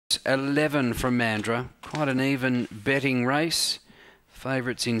Race-11 from Mandurah. Quite an even betting race.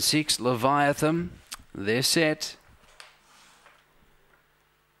 Favourites in 6, Leviathan. They're set.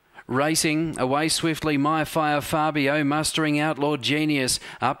 Racing away swiftly, My Fire Fabio, mustering Outlaw Genius.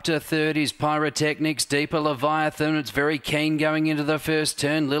 Up to third is Pyrotechnics, deeper Leviathan. It's very keen going into the first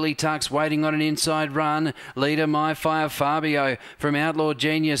turn. Lily Tuck's waiting on an inside run. Leader My Fire Fabio from Outlaw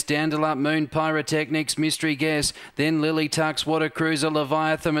Genius. Dandelup Moon, Pyrotechnics, Mystery Guess. Then Lily Tuck's Water Cruiser,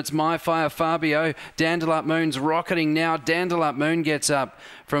 Leviathan. It's My Fire Fabio. Dandelop Moon's rocketing now. Dandelop Moon gets up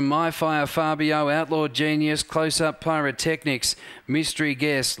from My Fire Fabio, Outlaw Genius, Close Up Pyrotechnics, Mystery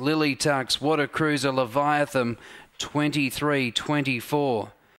Guess, Lily Tuck's Water Cruiser, Leviathan,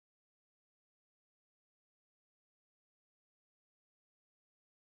 23-24.